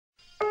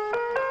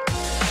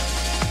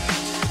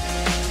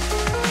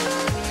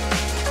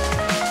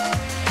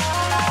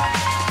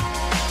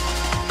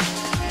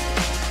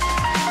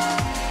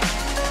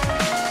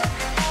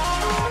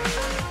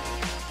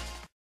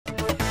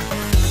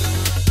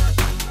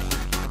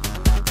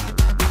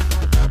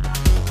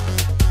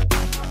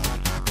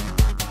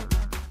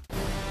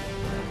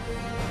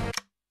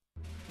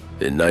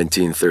In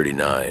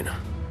 1939,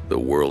 the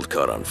world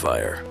caught on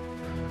fire.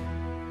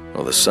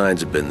 Well, the signs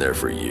had been there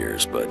for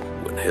years, but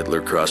when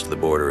Hitler crossed the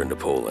border into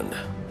Poland,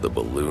 the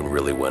balloon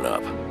really went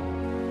up.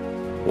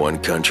 One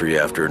country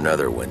after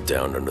another went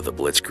down under the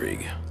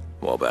Blitzkrieg,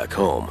 while back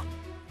home,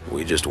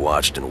 we just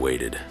watched and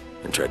waited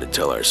and tried to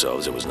tell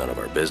ourselves it was none of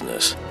our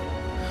business.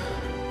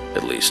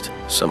 At least,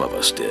 some of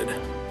us did.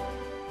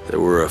 There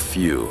were a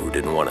few who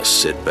didn't want to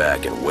sit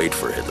back and wait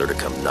for Hitler to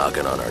come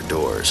knocking on our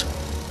doors.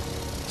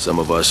 Some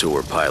of us who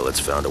were pilots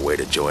found a way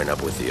to join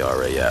up with the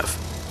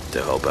RAF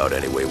to help out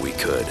any way we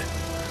could.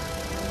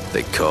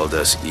 They called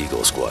us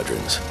Eagle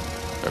Squadrons,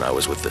 and I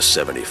was with the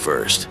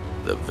 71st,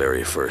 the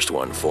very first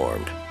one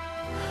formed.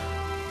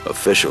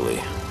 Officially,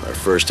 our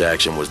first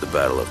action was the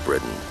Battle of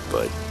Britain,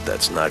 but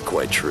that's not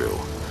quite true.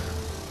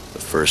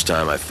 The first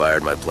time I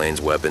fired my plane's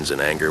weapons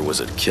in anger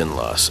was at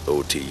Kinloss,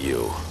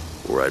 OTU,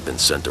 where I'd been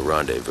sent to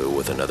rendezvous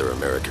with another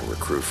American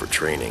recruit for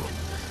training.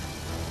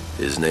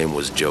 His name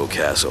was Joe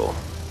Castle,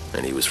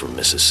 and he was from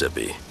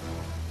Mississippi.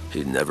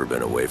 He'd never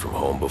been away from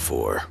home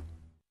before.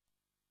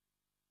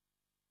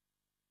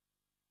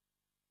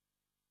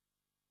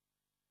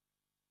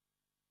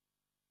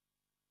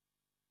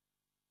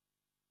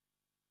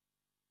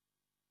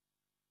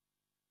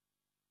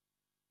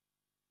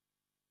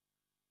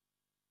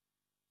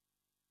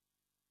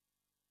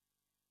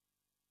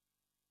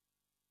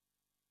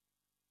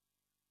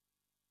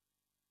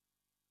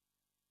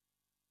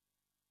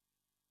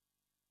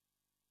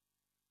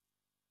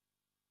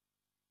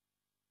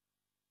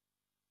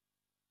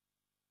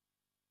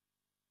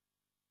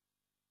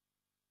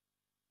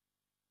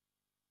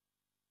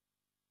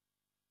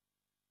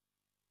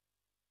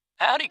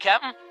 Howdy,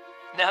 Captain.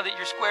 Now that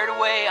you're squared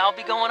away, I'll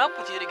be going up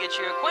with you to get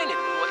you acquainted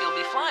with what you'll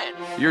be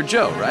flying. You're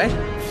Joe, right?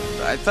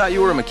 I thought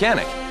you were a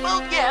mechanic.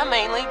 Well, yeah,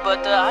 mainly,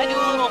 but I do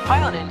a little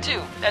piloting,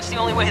 too. That's the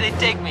only way they'd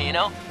take me, you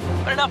know?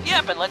 But enough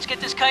yapping, let's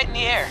get this kite in the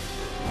air.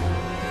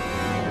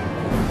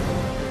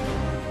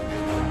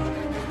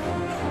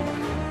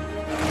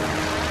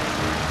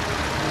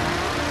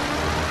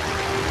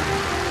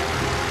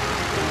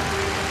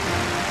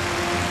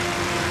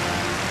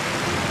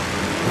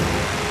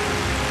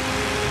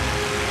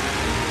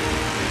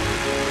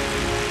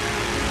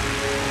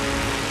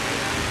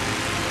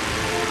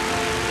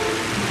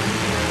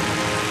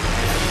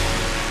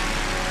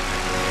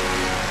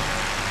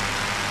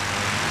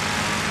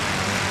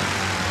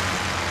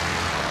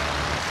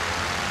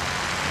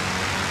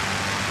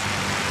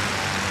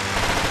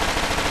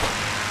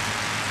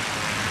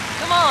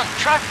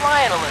 Try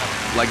flying a little.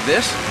 Like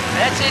this?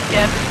 That's it,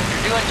 Captain.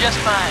 You're doing just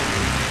fine.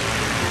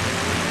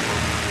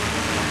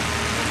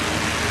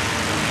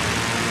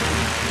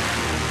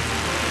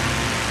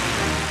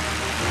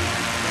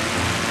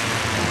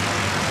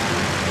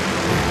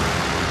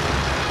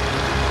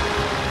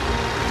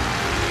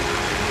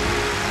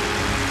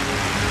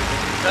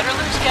 Cut her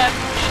loose, Captain.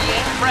 She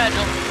ain't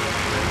fragile.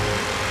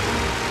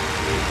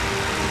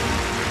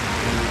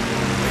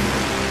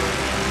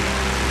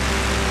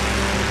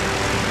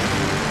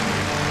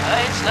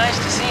 It's nice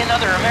to see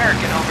another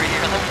American over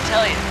here, let me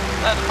tell you.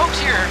 The folks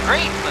here are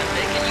great, but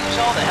they can use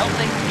all the help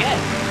they can get.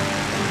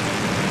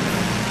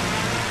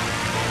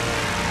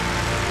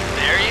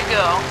 There you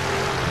go.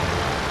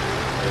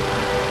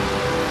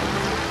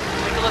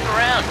 Take a look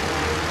around.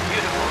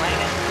 Beautiful,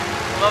 ain't it?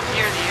 From up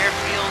here, the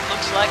airfield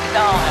looks like a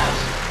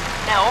dollhouse.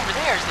 Now, over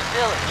there's the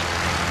village.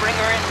 Bring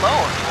her in low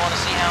if you want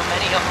to see how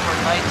many of them are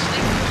light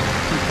sleeping.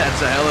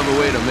 That's a hell of a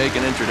way to make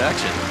an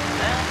introduction.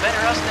 Better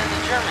us than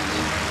the Germans.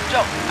 So,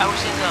 I was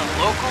in the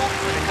local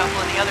with a couple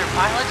of the other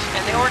pilots,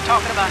 and they were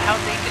talking about how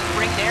they can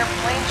bring their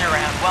planes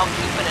around while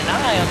keeping an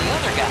eye on the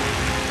other guy.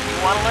 You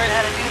want to learn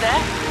how to do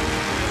that?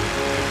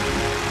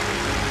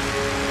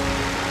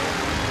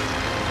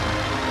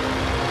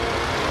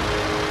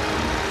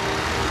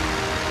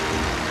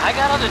 I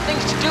got other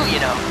things to do, you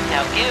know.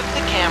 Now give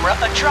the camera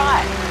a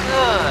try.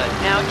 Good.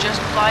 Now just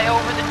fly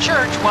over the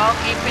church while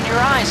keeping your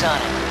eyes on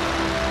it.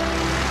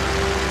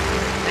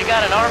 They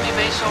got an army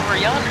base over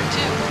yonder,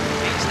 too.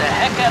 Beats the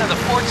heck out of the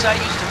forts I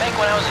used to make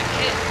when I was a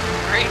kid.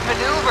 Great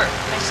maneuver.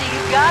 I see you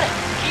got it.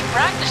 Keep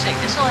practicing.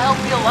 This'll help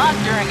you a lot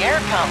during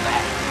air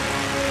combat.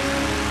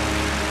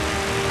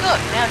 Good.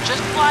 Now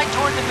just fly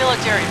toward the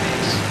military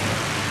base.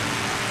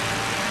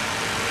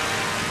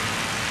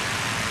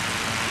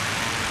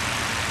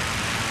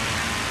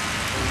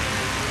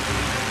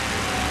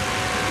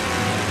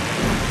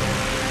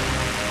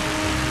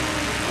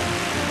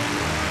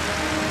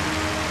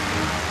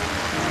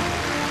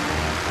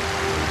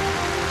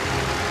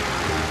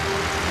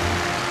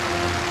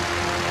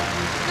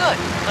 Good.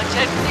 Let's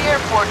head for the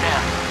airport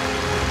now.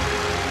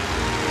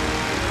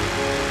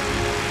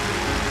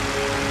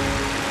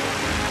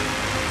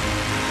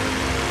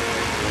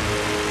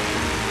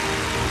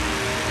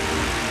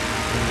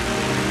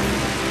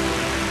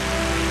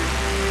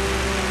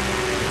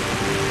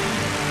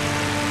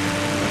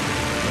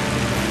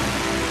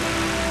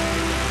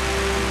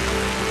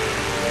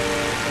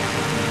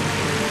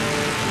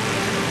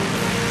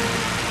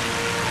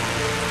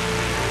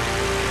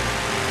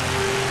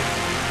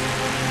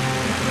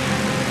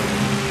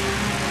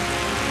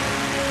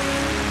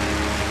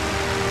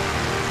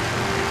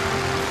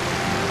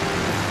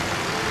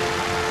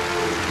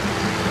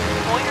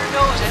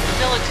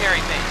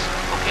 military base.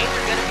 Okay,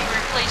 they're gonna be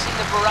replacing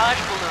the barrage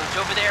balloons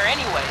over there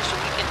anyway, so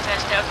we can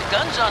test out the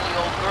guns on the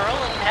old girl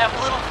and have a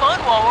little fun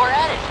while we're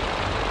at it.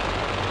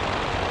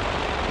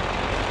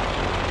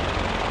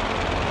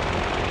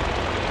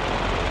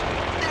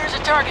 There's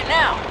a target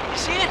now. You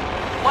see it?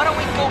 Why don't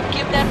we go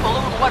give that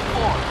balloon what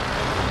for?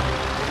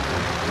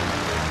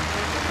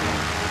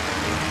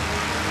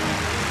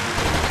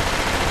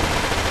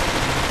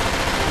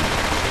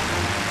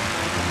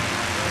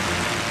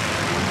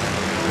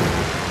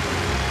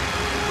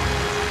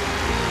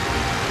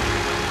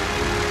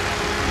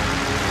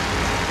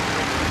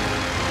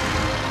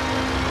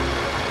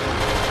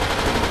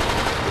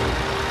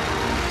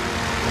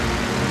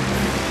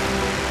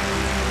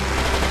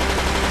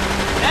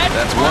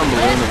 That's one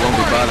balloon that won't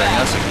be bothering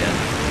us again.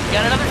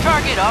 Got another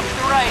target off to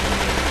the right.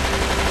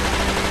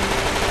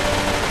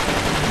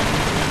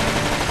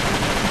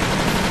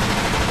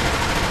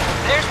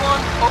 There's one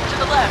over to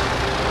the left.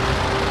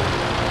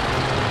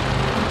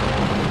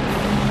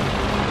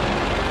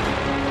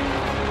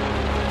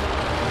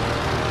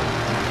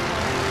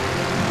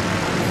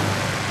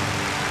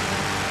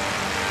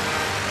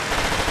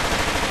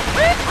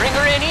 Bring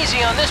her in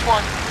easy on this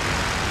one.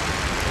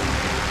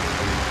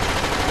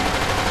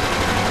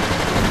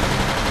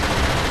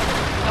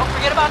 Don't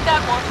forget about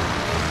that one.